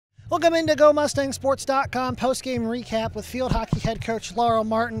Welcome into GoMustangSports.com postgame recap with field hockey head coach Laurel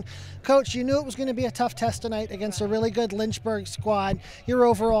Martin. Coach, you knew it was going to be a tough test tonight against a really good Lynchburg squad. Your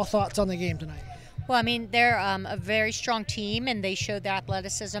overall thoughts on the game tonight? Well, I mean, they're a very strong team, and they showed their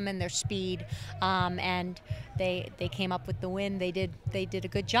athleticism and their speed, and they came up with the win. They did a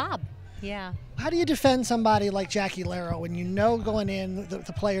good job. Yeah. How do you defend somebody like Jackie Laurel when you know going in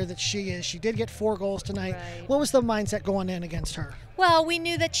the player that she is? She did get 4 goals tonight. Right. What was the mindset going in against her? Well, we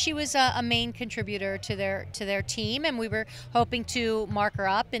knew that she was a main contributor to their team, and we were hoping to mark her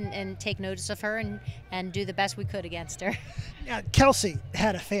up and take notice of her and do the best we could against her. Kelsey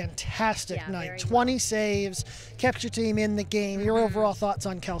had a fantastic night. 20 saves, kept your team in the game. Your overall thoughts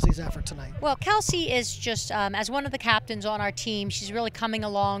on Kelsey's effort tonight? Well, Kelsey is just, as one of the captains on our team, she's really coming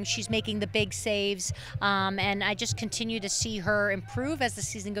along. She's making the big saves, and I just continue to see her improve as the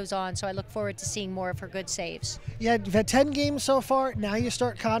season goes on, so I look forward to seeing more of her good saves. Yeah, you've had 10 games so far. Now you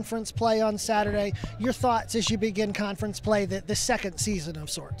start conference play on Saturday. Your thoughts as you begin conference play, the second season of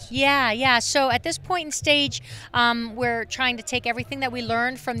sorts? Yeah. So at this point in stage, we're trying to take everything that we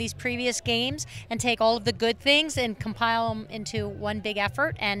learned from these previous games and take all of the good things and compile them into one big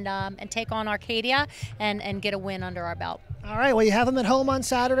effort and take on Arcadia and get a win under our belt. All right, well, you have them at home on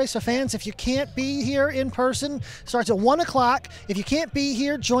Saturday, so fans, if you can't be here in person, starts at 1 o'clock. If you can't be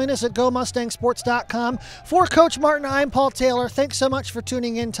here, join us at GoMustangSports.com. For Coach Martin, I'm Paul Taylor. Thanks so much for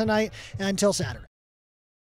tuning in tonight, and until Saturday.